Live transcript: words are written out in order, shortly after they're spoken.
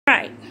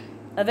right.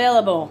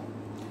 Available.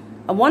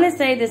 I want to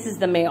say this is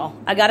the male.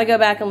 I got to go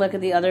back and look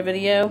at the other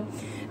video.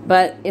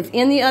 But if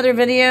in the other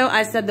video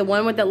I said the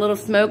one with that little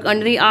smoke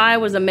under the eye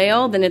was a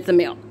male, then it's a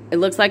male. It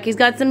looks like he's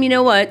got some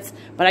you-know-whats,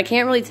 but I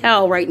can't really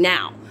tell right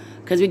now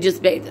because we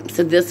just bathed him.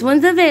 So this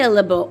one's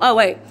available. Oh,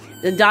 wait.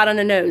 The dot on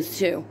the nose,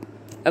 too.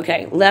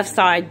 Okay, left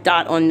side,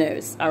 dot on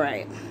nose. All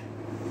right.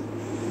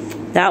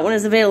 That one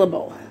is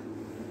available.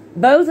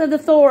 Both of the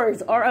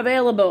Thors are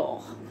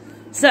available.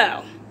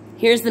 So,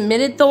 here's the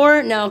mitted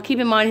Thor. Now, keep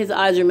in mind his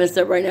eyes are messed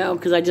up right now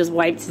because I just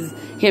wiped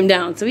him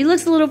down. So, he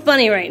looks a little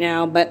funny right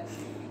now, but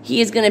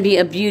he is going to be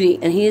a beauty.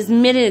 And he is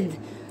mitted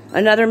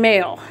another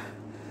male.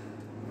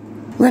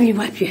 Let me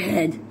wipe your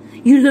head.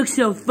 You look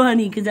so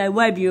funny because I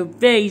wipe your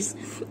face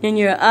and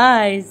your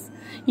eyes.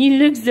 You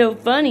look so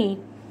funny.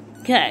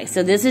 Okay,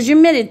 so this is your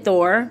mitted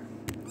Thor,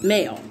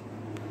 male.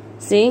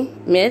 See?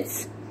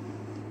 Mitts.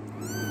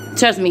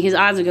 Trust me, his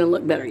eyes are going to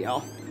look better,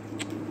 y'all.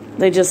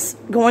 They're just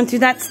going through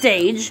that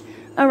stage.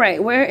 All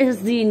right, where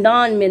is the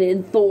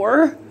non-mitted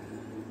Thor?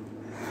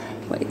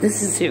 Wait,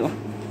 this is who?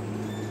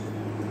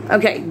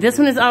 Okay, this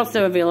one is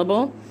also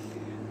available.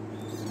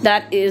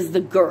 That is the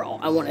girl,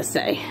 I want to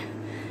say.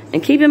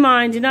 And keep in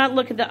mind, do not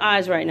look at the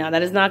eyes right now.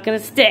 That is not going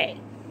to stay.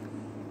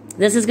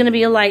 This is going to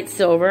be a light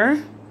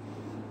silver.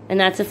 And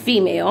that's a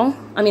female.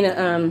 I mean,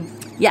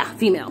 yeah,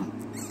 female.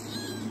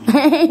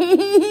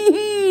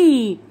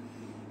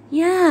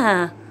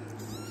 Yeah.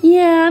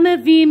 Yeah, I'm a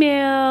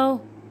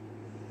female.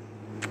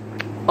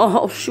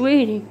 Oh,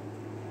 sweetie.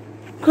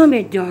 Come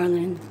here,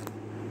 darling.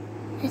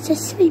 It's a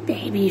sweet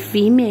baby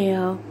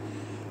female.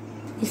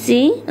 You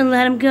see? And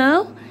let him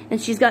go.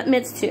 And she's got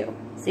mitts, too.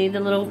 See the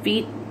little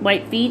feet?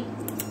 White feet?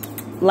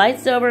 Light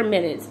silver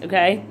mitted,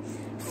 okay?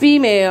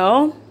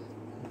 Female.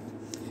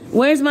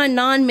 Where's my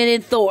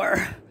non-mitted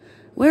Thor?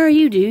 Where are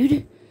you,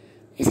 dude?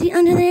 Is he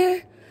under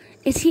there?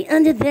 Is he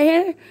under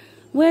there?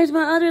 Where's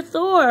my other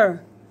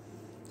Thor?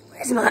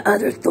 Where's my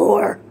other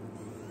Thor?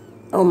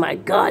 Oh my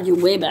God, you're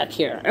way back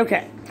here.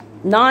 Okay.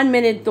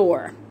 Non-mitted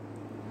Thor.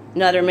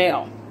 Another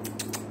male.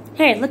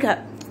 Hey, look up.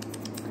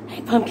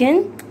 Hey,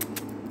 pumpkin.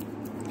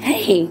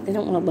 Hey, they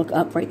don't want to look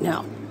up right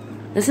now.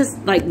 This is,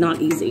 like, not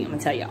easy, I'm going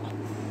to tell y'all.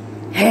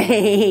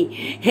 Hey,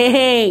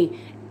 hey.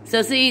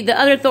 So, see, the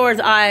other Thor's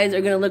eyes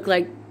are going to look,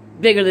 like,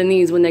 bigger than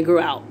these when they grew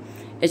out.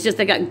 It's just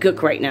they got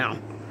gook right now.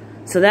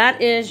 So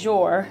that is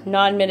your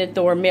non-mitted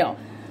Thor male.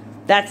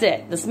 That's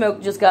it. The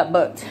smoke just got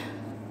booked.